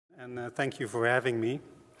and thank you for having me.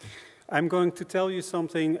 I'm going to tell you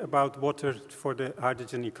something about water for the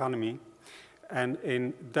hydrogen economy. And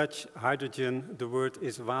in Dutch, hydrogen, the word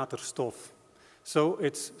is waterstof. So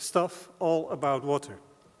it's stuff all about water.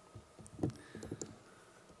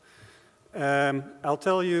 I'll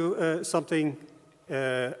tell you something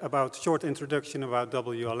about short introduction about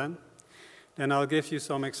WLN. Then I'll give you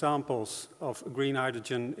some examples of green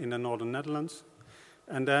hydrogen in the northern Netherlands.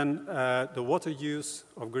 And then the water use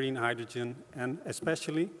of green hydrogen and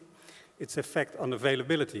especially its effect on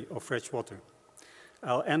availability of fresh water.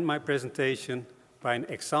 I'll end my presentation by an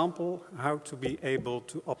example how to be able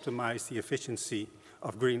to optimize the efficiency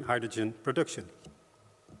of green hydrogen production.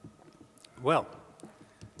 Well,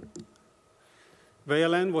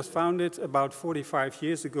 WLN was founded about 45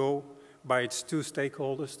 years ago by its two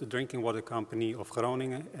stakeholders, the Drinking Water Company of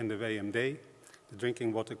Groningen and the WMD, the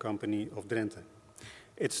Drinking Water Company of Drenthe.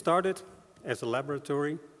 It started as a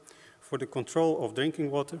laboratory for the control of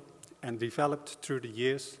drinking water and developed through the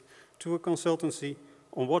years to a consultancy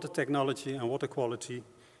on water technology and water quality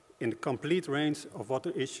in the complete range of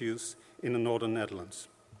water issues in the northern Netherlands.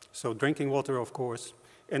 So drinking water, of course,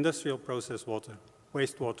 industrial process water,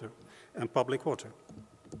 wastewater, and public water.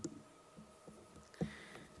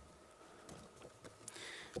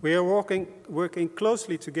 We are working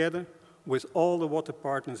closely together with all the water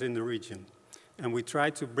partners in the region, and we try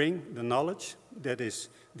to bring the knowledge that is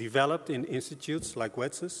developed in institutes like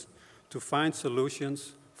Wetsus to find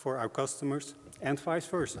solutions for our customers and vice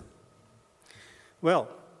versa. Well,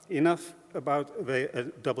 enough about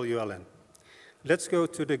WLN. Let's go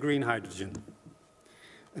to the green hydrogen,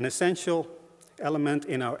 an essential element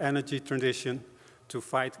in our energy transition to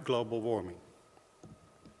fight global warming.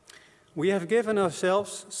 We have given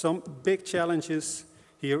ourselves some big challenges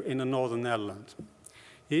here in the northern Netherlands.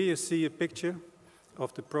 Here you see a picture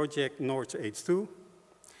of the project Noord H2,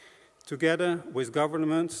 together with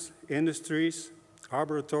governments, industries,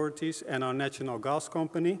 harbor authorities, and our national gas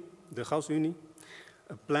company, the GasUnie.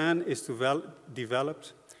 A plan is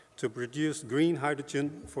developed to produce green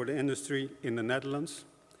hydrogen for the industry in the Netherlands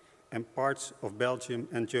and parts of Belgium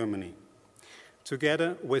and Germany,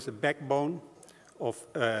 together with a backbone of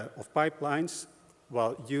pipelines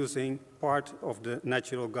while using part of the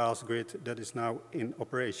natural gas grid that is now in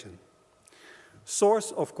operation.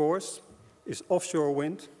 Source, of course, is offshore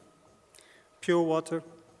wind, pure water,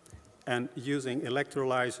 and using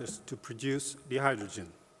electrolyzers to produce the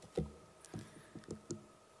hydrogen.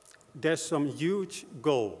 There's some huge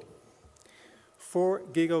goal. 4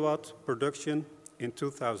 gigawatt production in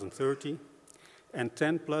 2030 and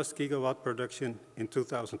 10 plus gigawatt production in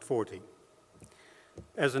 2040.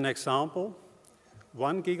 As an example,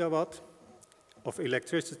 1 gigawatt of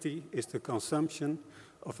electricity is the consumption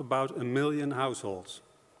of about 1 million households.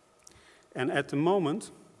 And at the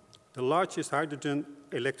moment, the largest hydrogen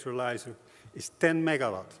electrolyzer is 10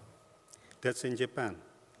 megawatt. That's in Japan.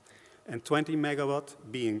 And 20 megawatt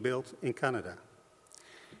being built in Canada.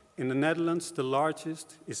 In the Netherlands, the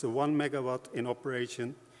largest is a 1 megawatt in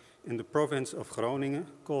operation in the province of Groningen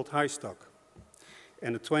called Heijstok.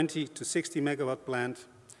 And a 20 to 60 megawatt plant,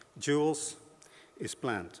 Jules, is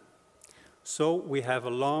planned. So we have a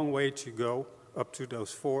long way to go up to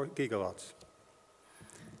those 4 gigawatts.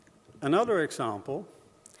 Another example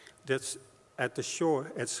that's at the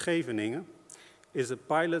shore at Scheveningen is a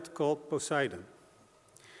pilot called Poseidon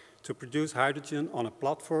to produce hydrogen on a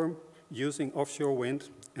platform using offshore wind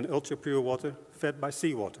and ultra-pure water fed by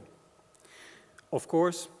seawater. Of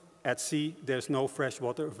course, at sea, there's no fresh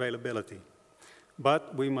water availability.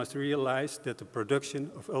 But we must realize that the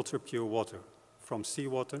production of ultra-pure water from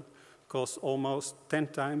seawater costs almost 10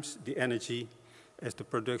 times the energy as the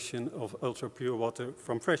production of ultra-pure water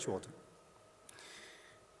from fresh water.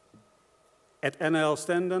 At NL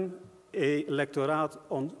Stenden, a electorate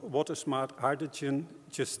on water-smart hydrogen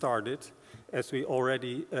just started, as we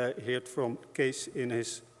already heard from Kees in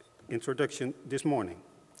his introduction this morning.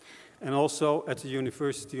 And also at the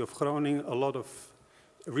University of Groningen, a lot of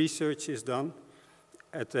research is done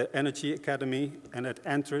at the Energy Academy and at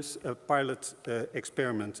Enters, a pilot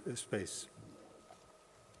experiment space.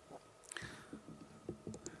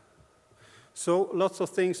 So lots of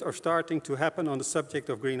things are starting to happen on the subject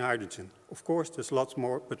of green hydrogen. Of course, there's lots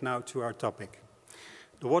more, but now to our topic.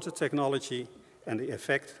 The water technology and the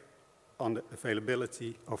effect on the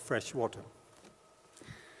availability of fresh water.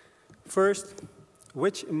 First,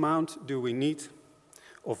 which amount do we need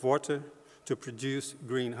of water to produce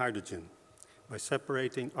green hydrogen by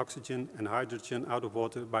separating oxygen and hydrogen out of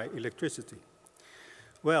water by electricity?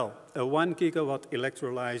 Well, a 1 gigawatt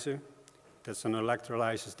electrolyzer, that's an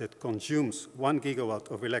electrolyzer that consumes 1 gigawatt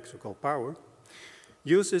of electrical power,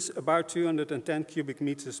 uses about 210 cubic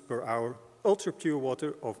meters per hour ultra-pure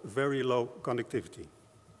water of very low conductivity.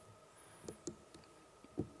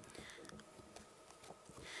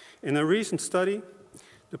 In a recent study,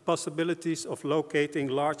 the possibilities of locating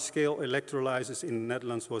large-scale electrolyzers in the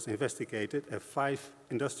Netherlands was investigated at 5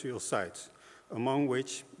 industrial sites, among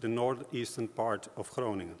which the northeastern part of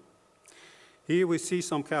Groningen. Here we see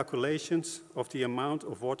some calculations of the amount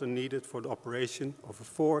of water needed for the operation of a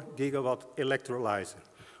 4 gigawatt electrolyzer,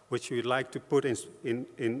 which we'd like to put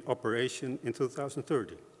in operation in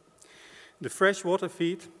 2030. The fresh water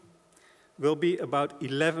feed will be about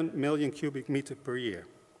 11 million cubic meters per year.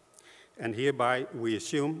 And hereby we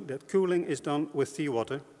assume that cooling is done with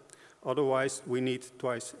seawater, otherwise we need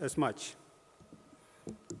twice as much.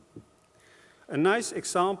 A nice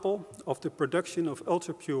example of the production of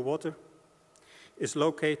ultra-pure water is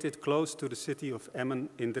located close to the city of Emmen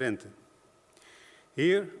in Drenthe.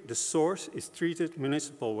 Here, the source is treated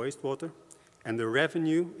municipal wastewater, and the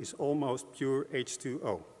revenue is almost pure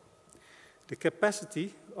H2O. The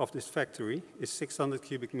capacity of this factory is 600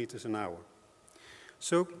 cubic meters an hour,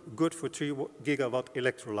 so good for 3 gigawatt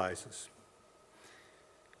electrolyzers.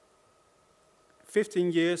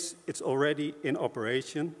 15 years, it's already in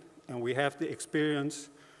operation, and we have the experience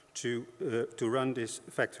to run this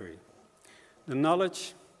factory. The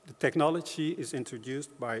knowledge, the technology is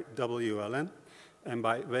introduced by WLN and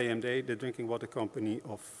by WMD, the drinking water company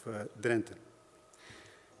of Drenthe.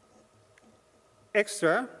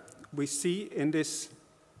 Extra, we see in this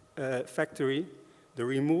factory the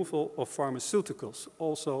removal of pharmaceuticals,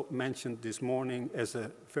 also mentioned this morning as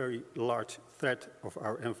a very large threat of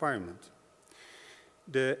our environment.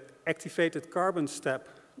 The activated carbon step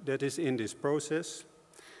that is in this process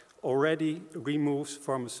already removes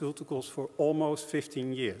pharmaceuticals for almost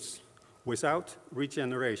 15 years without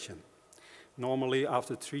regeneration. Normally,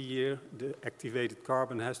 after 3 years, the activated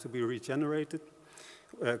carbon has to be regenerated,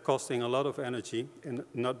 costing a lot of energy and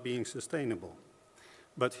not being sustainable.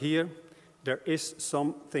 But here, there is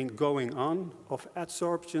something going on of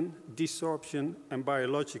adsorption, desorption, and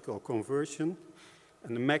biological conversion,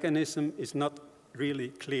 and the mechanism is not really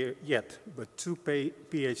clear yet, but 2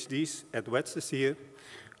 PhDs at Wetsus here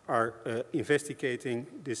are investigating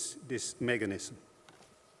this mechanism.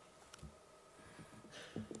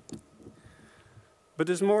 But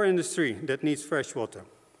there's more industry that needs fresh water,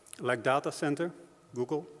 like data center,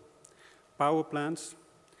 Google, power plants,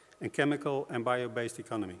 and chemical and bio-based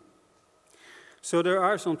economy. So there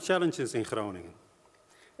are some challenges in Groningen,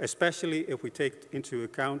 especially if we take into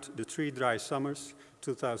account the 3 dry summers,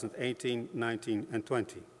 2018, 19, and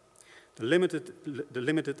 20. The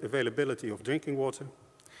limited availability of drinking water,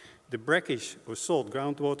 the brackish or salt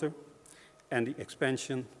groundwater, and the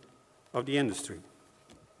expansion of the industry.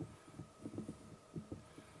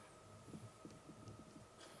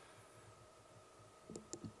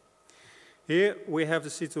 Here we have the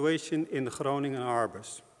situation in the Groningen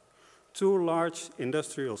harbors. 2 large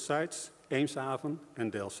industrial sites, Eemshaven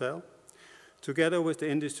and Delfzijl, together with the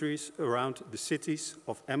industries around the cities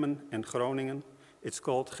of Emmen and Groningen, it's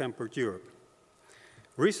called Gemper Europe.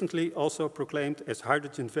 Recently also proclaimed as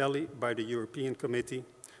Hydrogen Valley by the European Committee,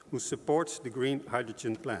 who supports the green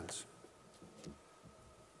hydrogen plants.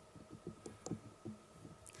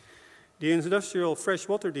 The industrial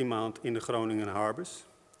freshwater demand in the Groningen harbors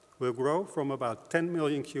will grow from about 10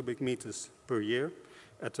 million cubic meters per year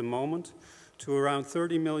at the moment to around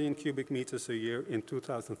 30 million cubic meters a year in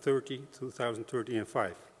 2030,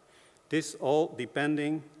 2035. This all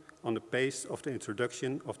depending on the pace of the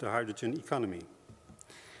introduction of the hydrogen economy.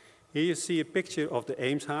 Here you see a picture of the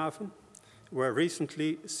Eemshaven, where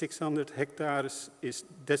recently 600 hectares is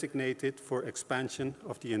designated for expansion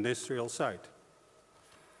of the industrial site.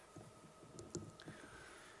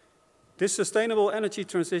 This sustainable energy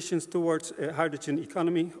transition towards a hydrogen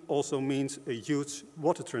economy also means a huge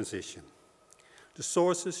water transition. The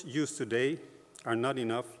sources used today are not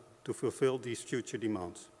enough to fulfill these future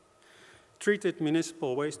demands. Treated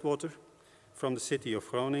municipal wastewater from the city of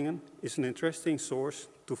Groningen is an interesting source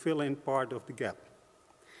to fill in part of the gap.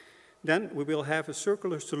 Then we will have a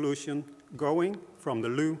circular solution going from the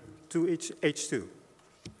LU to H2.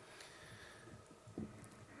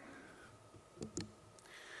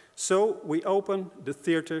 So we open the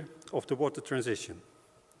theater of the water transition.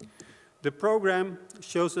 The program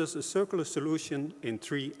shows us a circular solution in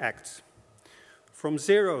 3 acts. From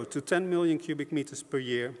 0 to 10 million cubic meters per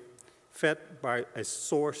year, fed by a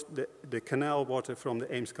source, the canal water from the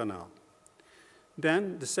Eems Canal.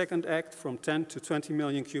 Then the second act from 10 to 20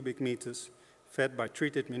 million cubic meters, fed by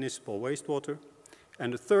treated municipal wastewater.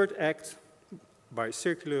 And the third act by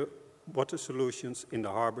circular water solutions in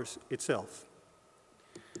the harbors itself.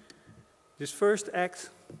 This first act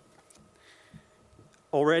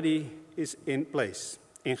already is in place.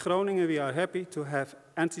 In Groningen, we are happy to have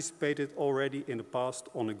anticipated already in the past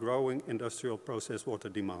on a growing industrial process water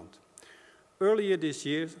demand. Earlier this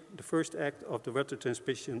year, the first act of the water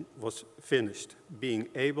transmission was finished, being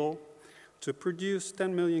able to produce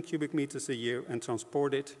 10 million cubic meters a year and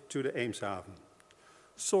transport it to the Eemshaven.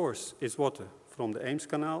 Source is water from the Eems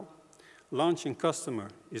Canal. Launching customer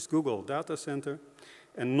is Google Data Center.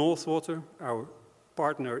 And Northwater, our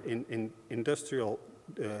partner in industrial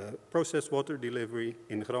process water delivery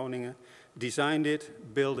in Groningen, designed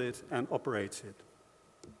it, built it, and operates it.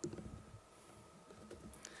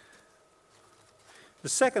 The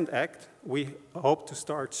second act we hope to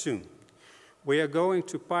start soon. We are going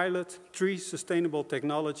to pilot 3 sustainable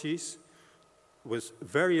technologies with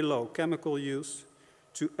very low chemical use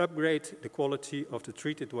to upgrade the quality of the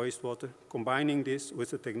treated wastewater, combining this with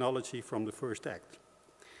the technology from the first act.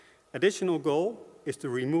 Additional goal is the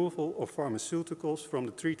removal of pharmaceuticals from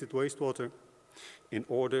the treated wastewater in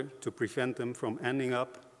order to prevent them from ending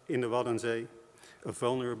up in the Waddenzee, a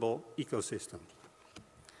vulnerable ecosystem.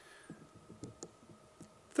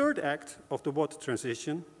 Third act of the water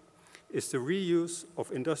transition is the reuse of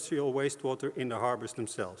industrial wastewater in the harbors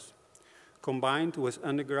themselves, combined with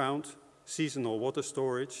underground seasonal water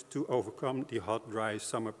storage to overcome the hot, dry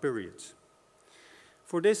summer periods.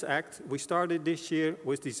 For this act, we started this year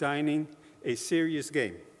with designing a serious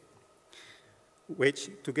game, which,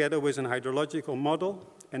 together with an hydrological model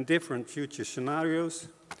and different future scenarios,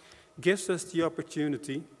 gives us the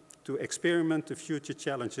opportunity to experiment the future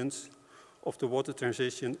challenges of the water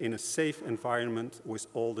transition in a safe environment with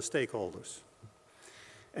all the stakeholders.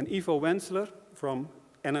 And Ivo Wensler from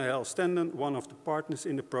NHL Stenden, one of the partners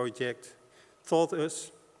in the project, thought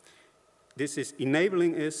us this is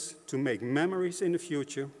enabling us to make memories in the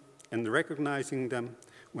future and recognizing them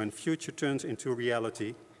when future turns into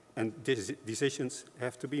reality and decisions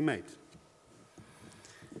have to be made.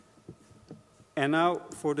 And now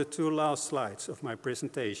for the 2 last slides of my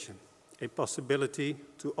presentation, a possibility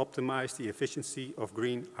to optimize the efficiency of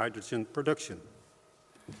green hydrogen production.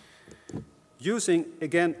 Using,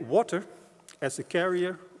 again, water as a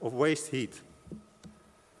carrier of waste heat.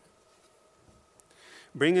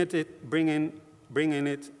 Bringing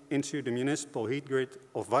it into the municipal heat grid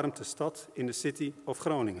of Warmtestad in the city of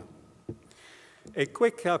Groningen. A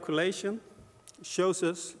quick calculation shows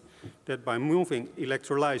us that by moving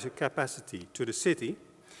electrolyzer capacity to the city,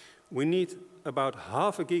 we need about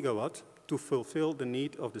half a gigawatt to fulfill the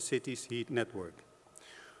need of the city's heat network.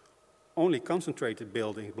 Only concentrated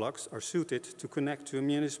building blocks are suited to connect to a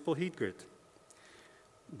municipal heat grid.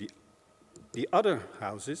 The other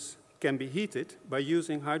houses can be heated by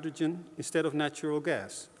using hydrogen instead of natural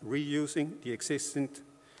gas, reusing the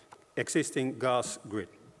existing gas grid.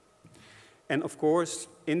 And of course,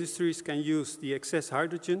 industries can use the excess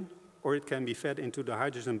hydrogen, or it can be fed into the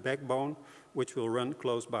hydrogen backbone, which will run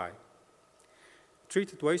close by.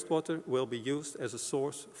 Treated wastewater will be used as a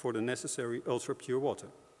source for the necessary ultra-pure water.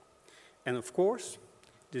 And of course,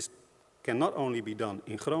 this can not only be done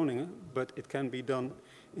in Groningen, but it can be done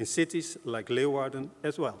in cities like Leeuwarden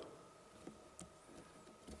as well.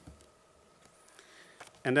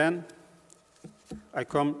 And then I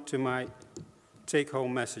come to my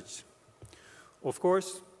take-home message. Of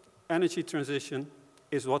course, energy transition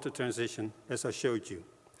is water transition, as I showed you.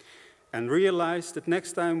 And realize that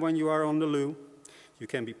next time when you are on the loo, you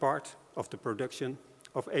can be part of the production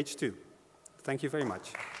of H2. Thank you very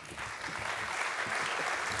much.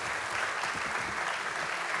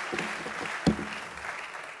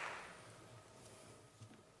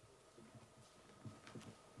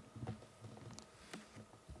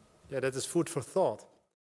 Yeah, that is food for thought.